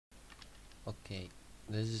Okay,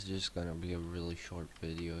 this is just gonna be a really short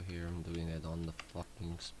video here. I'm doing it on the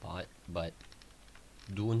fucking spot, but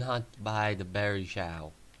do not buy the berry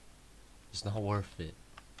Chao. It's not worth it.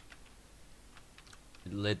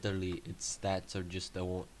 Literally, its stats are just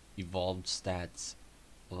the evolved stats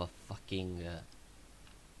of a fucking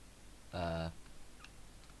of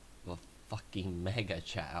a fucking mega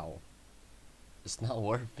Chao. It's not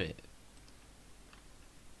worth it.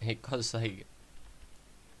 It costs like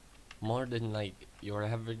more than like your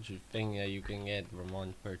average thing that you can get from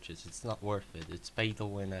one purchase. It's not worth it. It's pay to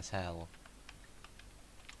win as hell.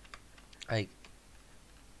 Like,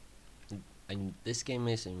 and this game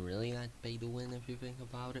isn't really that pay to win if you think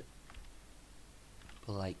about it.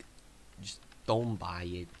 But like, just don't buy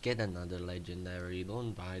it. Get another legendary.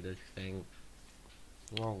 Don't buy this thing.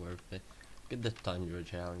 Not worth it. Get the tundra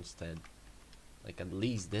Chao instead. Like at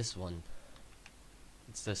least this one.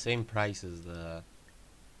 It's the same price as the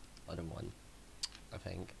other one, I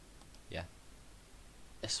think. Yeah,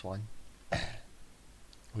 this one,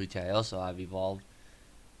 which I also have evolved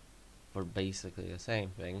for basically the same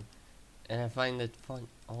thing, and I find it fun.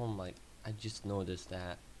 Oh my! I just noticed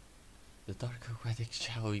that the Dark Aquatic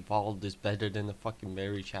Chao evolved is better than the fucking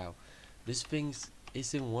Berry Chao. This thing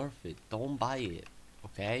isn't worth it. Don't buy it,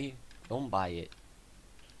 okay? Don't buy it.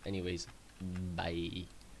 Anyways, bye.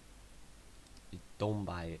 Don't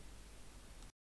buy it.